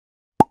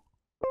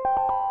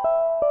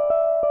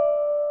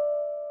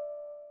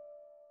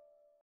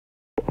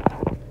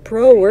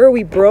Bro, where are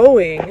we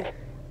broing?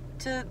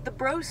 To the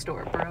bro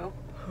store, bro.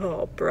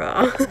 Oh,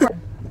 bro.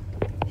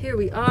 Here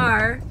we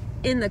are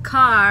in the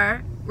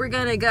car. We're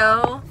gonna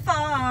go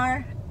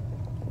far.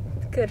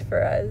 Good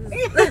for us.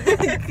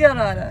 Good on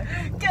us.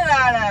 Good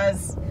on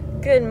us.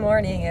 Good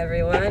morning,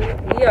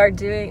 everyone. We are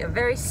doing a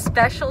very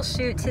special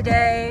shoot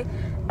today.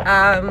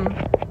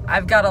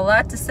 I've got a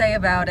lot to say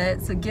about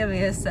it, so give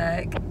me a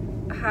sec.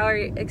 How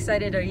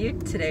excited are you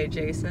today,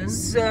 Jason?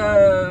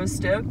 So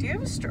stoked. Do you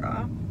have a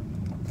straw?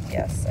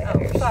 Yes, I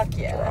have. Oh, fuck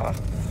yeah.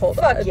 Hold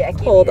Fuck on. yeah,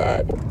 Hold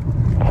on.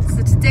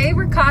 So today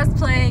we're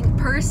cosplaying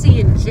Percy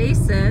and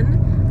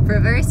Jason for a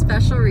very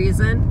special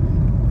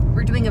reason.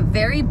 We're doing a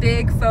very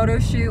big photo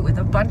shoot with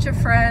a bunch of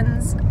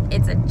friends.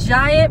 It's a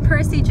giant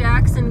Percy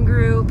Jackson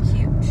group.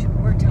 Huge.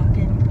 We're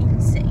talking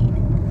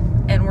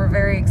insane. And we're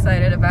very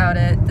excited about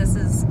it. This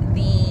is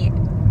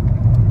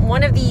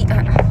one of the,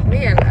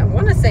 man, I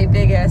want to say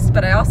biggest,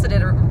 but I also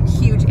did a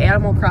huge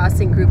Animal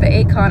Crossing group at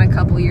ACON a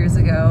couple years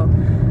ago.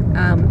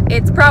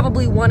 It's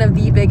probably one of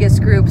the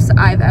biggest groups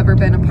I've ever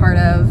been a part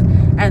of,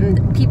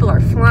 and people are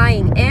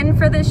flying in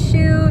for this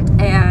shoot,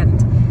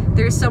 and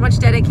there's so much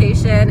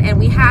dedication, and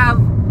we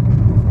have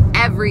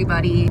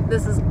everybody.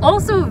 This is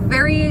also a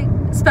very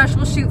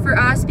special shoot for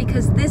us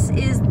because this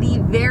is the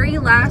very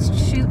last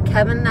shoot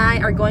Kevin and I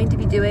are going to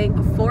be doing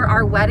before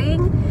our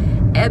wedding.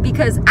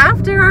 Because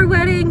after our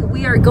wedding,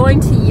 we are going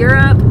to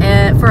Europe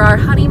for our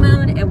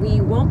honeymoon, and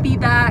we won't be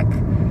back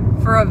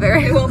for a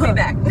very We won't be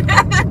back.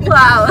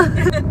 Wow.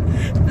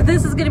 But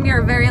this is going to be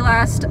our very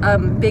last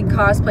big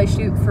cosplay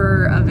shoot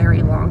for a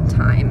very long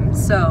time.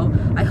 So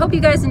I hope you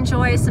guys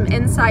enjoy some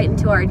insight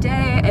into our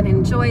day and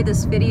enjoy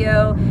this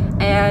video,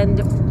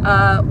 and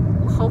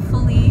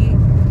hopefully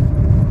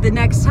the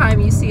next time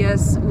you see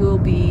us, we'll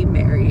be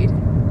married.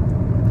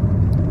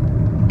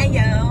 Hey,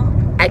 yo.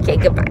 Okay,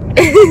 goodbye.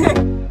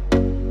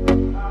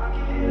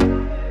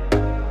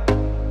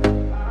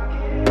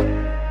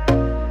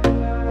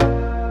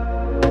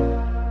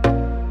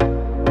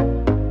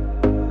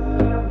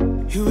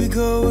 Here we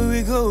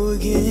go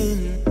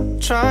again.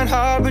 Trying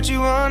hard, but you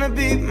wanna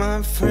be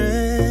my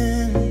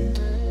friend.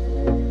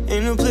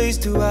 Ain't no place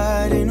to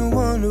hide, ain't no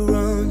one to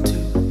run to.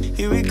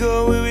 Here we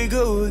go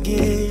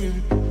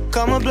again.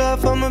 Call my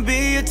bluff, I'ma be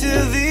here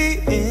till the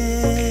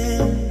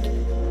end.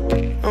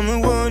 I'm the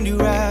one you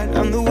ride,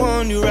 I'm the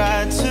one you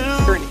ride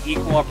to. For an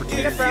equal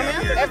opportunity.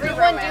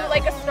 Everyone do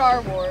like a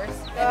Star Wars.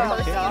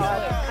 I'm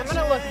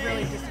gonna look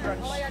really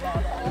disgruntled.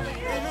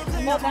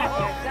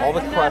 All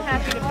the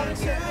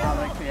questions.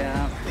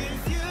 Yeah.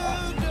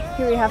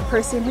 Here we have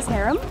Percy and his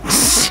harem.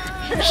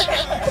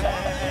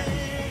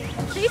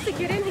 Jason,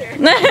 get in here.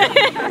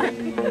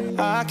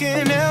 I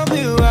can help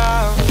you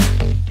out.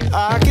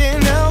 I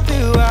can help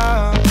you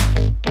out.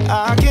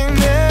 I can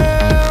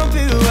help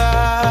you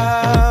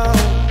out.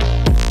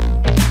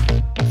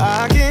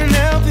 I can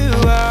help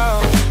you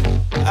out.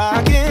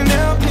 I can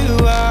help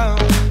you out.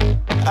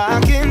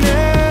 I can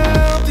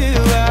help you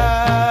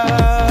out.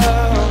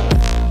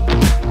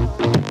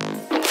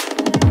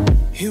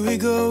 Here we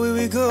go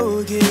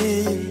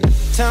again.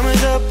 Time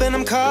is up and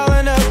I'm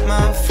calling up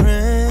my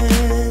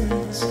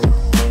friends.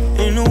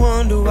 Ain't no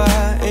wonder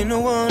why, ain't no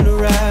one to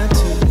ride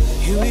to.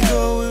 Here we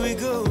go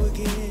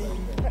again.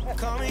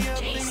 Call me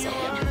up and you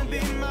wanna be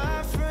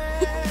my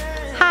friend.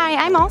 Hi,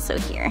 I'm also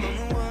here.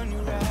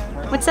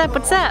 What's up,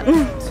 what's up?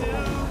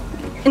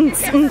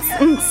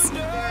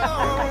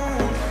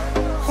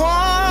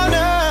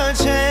 Wanna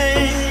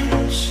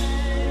change.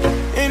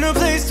 Ain't no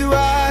place to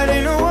hide,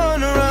 ain't no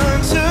one to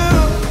run to.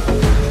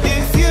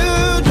 If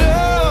you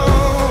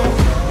don't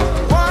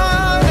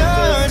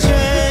wanna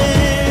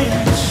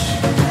change,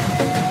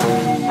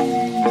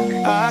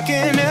 I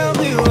can help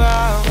you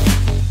out.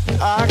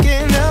 I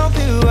can help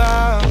you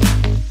out.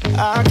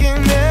 I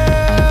can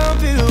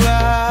help you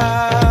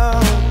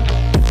out.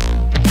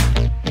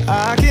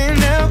 I can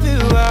help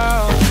you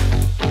out.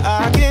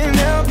 I can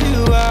help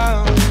you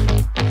out.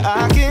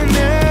 I can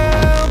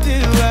help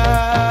you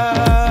out. I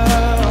can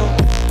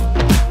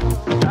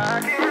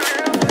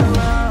help you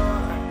out.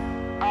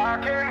 I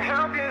can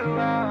help you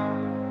out.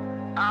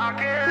 I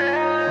can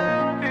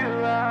help you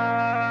out.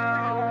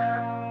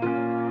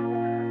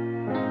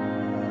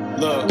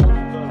 Look,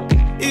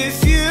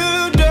 if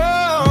you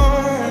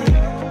don't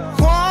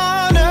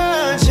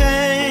wanna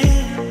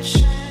change,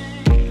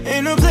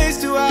 ain't no place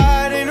to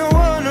hide, ain't no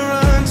one to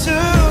run to.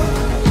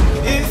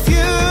 If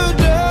you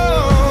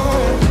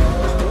don't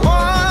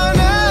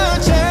wanna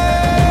change,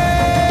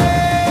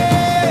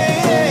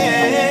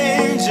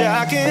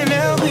 I can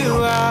help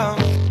you out.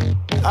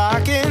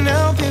 I can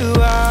help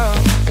you out.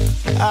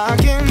 I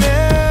can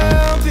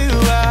help you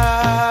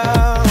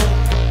out.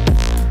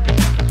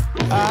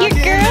 I Your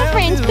can help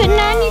girlfriend's you putting on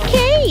out. your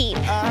cape.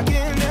 I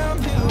can help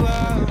you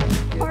out.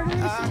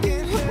 I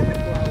can help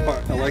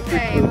I like your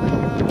food.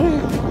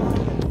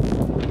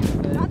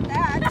 Not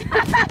that.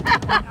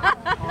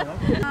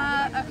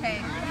 Okay,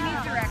 we need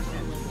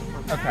directions.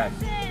 Okay.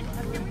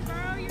 Can we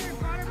borrow your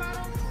water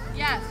bottle?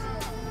 Yes.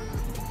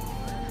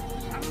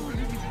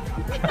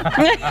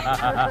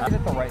 Is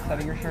it the right side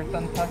of your shirt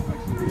then, Tess?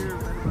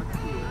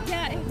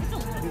 Yeah,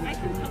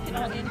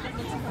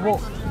 Well,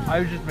 I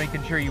was just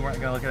making sure you weren't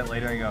gonna look at it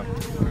later and go,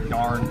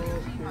 darn.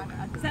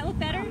 Does that look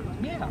better?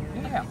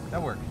 Yeah,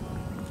 that works.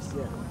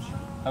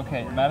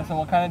 Okay, Madison,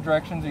 what kind of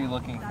directions are you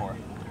looking for?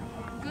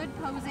 Good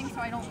posing so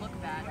I don't look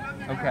bad.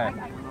 Okay,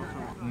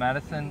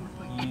 Madison,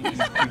 you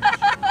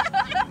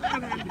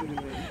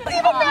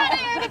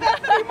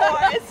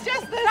It's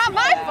just this. Not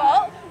my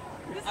fault.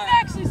 This is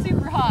actually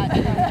super hot.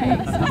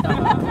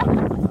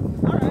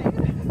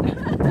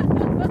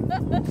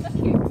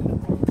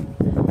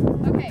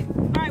 Okay.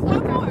 All right,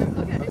 one more.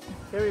 Okay.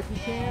 Harry, if you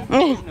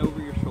can,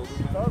 over your shoulder.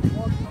 start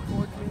walking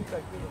towards me.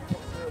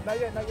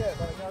 Like, not yet,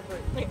 but not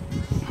great.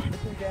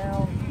 Looking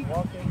down,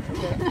 walking.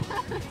 Okay.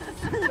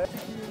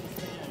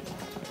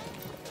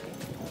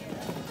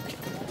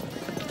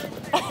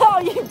 Oh,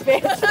 you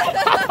bitch.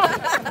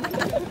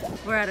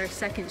 We're at our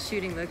second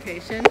shooting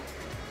location,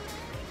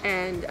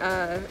 and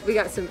we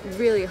got some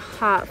really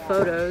hot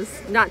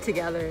photos. Not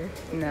together.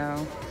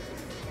 No.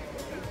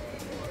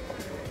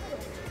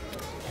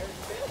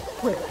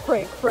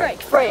 Frank.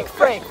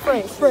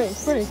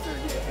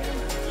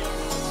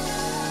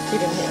 He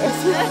didn't hear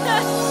us. You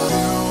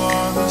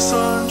are the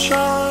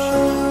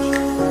sunshine.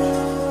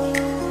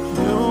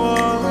 You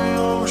are the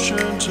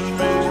ocean to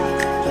me.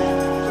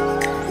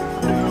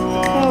 You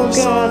are the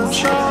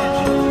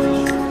sunshine.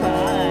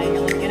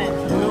 You're looking at it.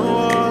 You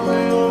are the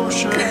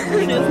ocean.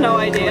 He has no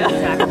idea.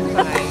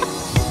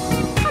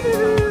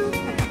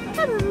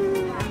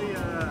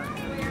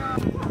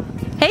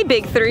 Hey,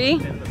 Big Three.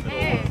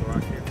 Hey.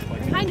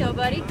 Hi,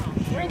 nobody.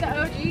 We're the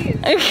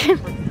OGs.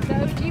 The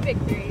OG Big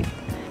Three.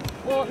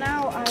 Well,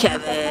 now I'm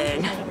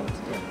Kevin.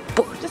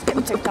 just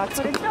getting TikTok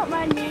footage. Don't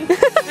mind me.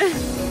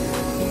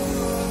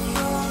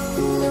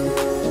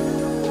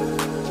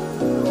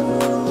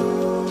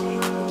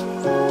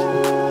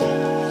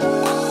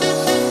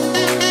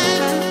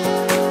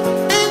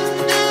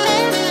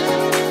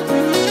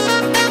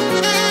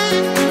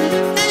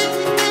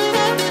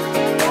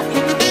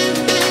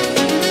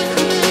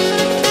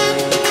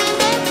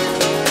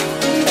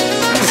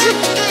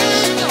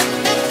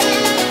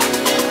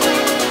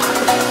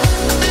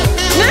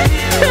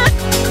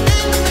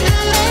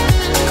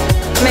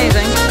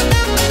 Amazing.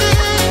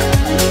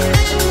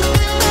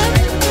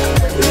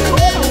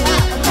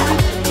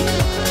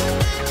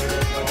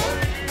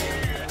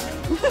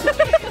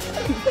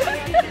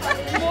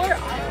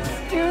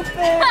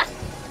 Stupid.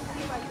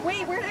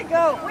 Wait, where'd it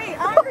go? Wait,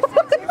 I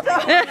understand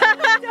TikTok. I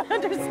don't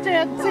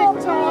understand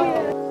TikTok.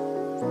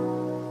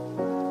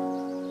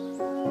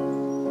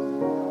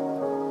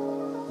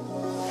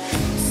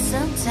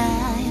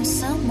 Sometimes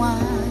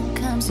someone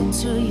comes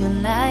into your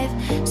life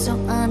so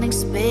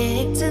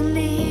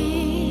unexpectedly.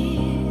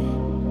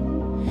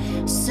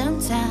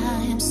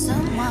 Sometimes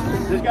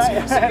someone. You're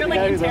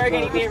like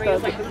interrogating me. You're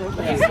like,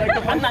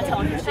 I'm not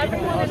telling you shit.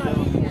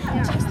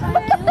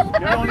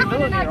 You're only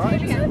millionaire,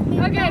 aren't you?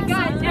 Okay,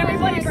 guys,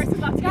 everybody versus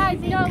guys,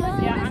 no, listen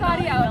to this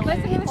audio.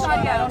 Listen to this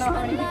audio. I don't know how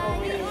many people we need.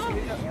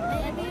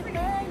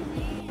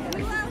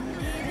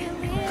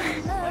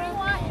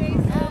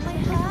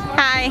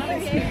 Hi.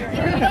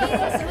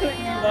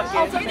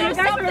 Also, there's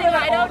something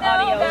I don't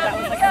know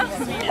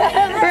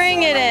about. Bring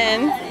it in.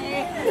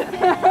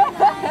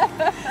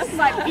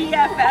 My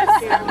BFF.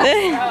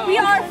 We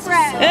are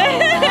friends.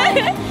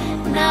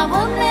 Now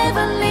I'll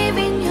never leave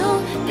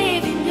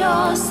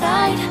your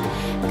side,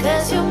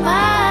 'cause you're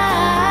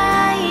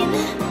mine.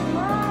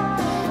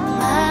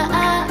 Mine.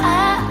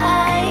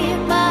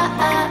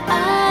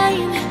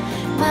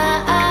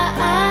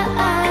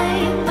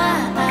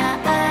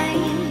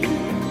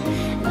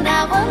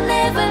 Now I'll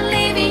never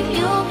leave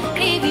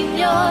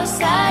your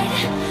side,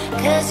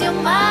 'cause you're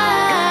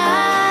mine.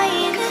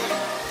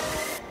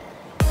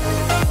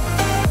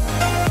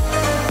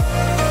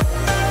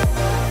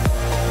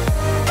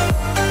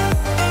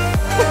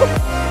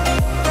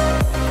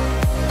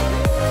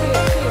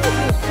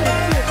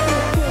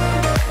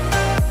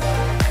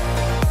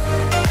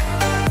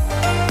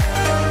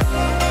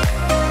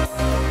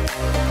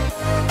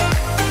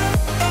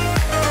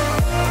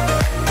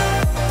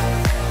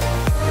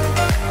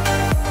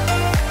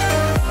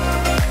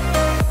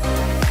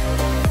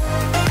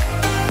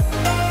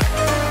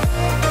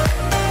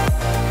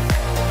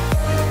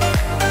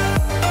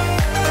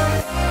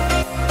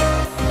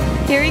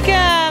 Here he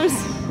comes.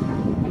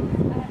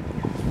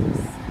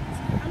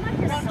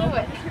 Don't do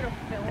it.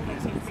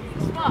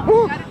 Stop. You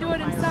gotta do it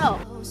himself.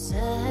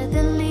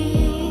 Suddenly,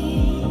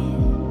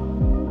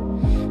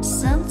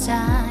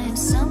 sometimes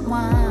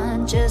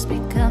someone just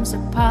becomes a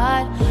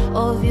part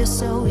of you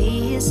so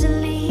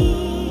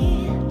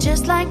easily,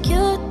 just like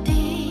you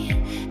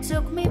did.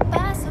 Took me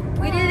by surprise.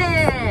 We did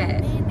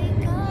it!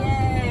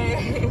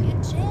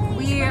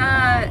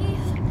 Yay!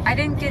 I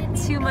didn't get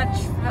too much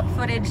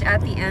footage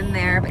at the end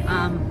there,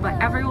 but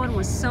everyone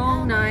was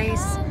so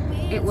nice.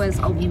 It was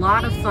a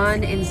lot of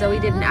fun, and Zoe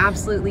did an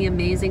absolutely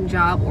amazing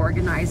job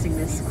organizing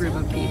this group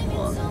of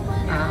people.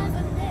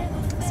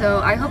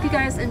 So I hope you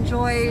guys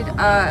enjoyed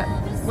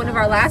one of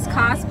our last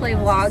cosplay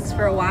vlogs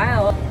for a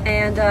while,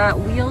 and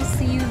we'll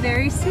see you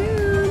very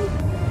soon.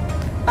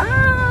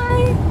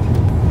 Bye!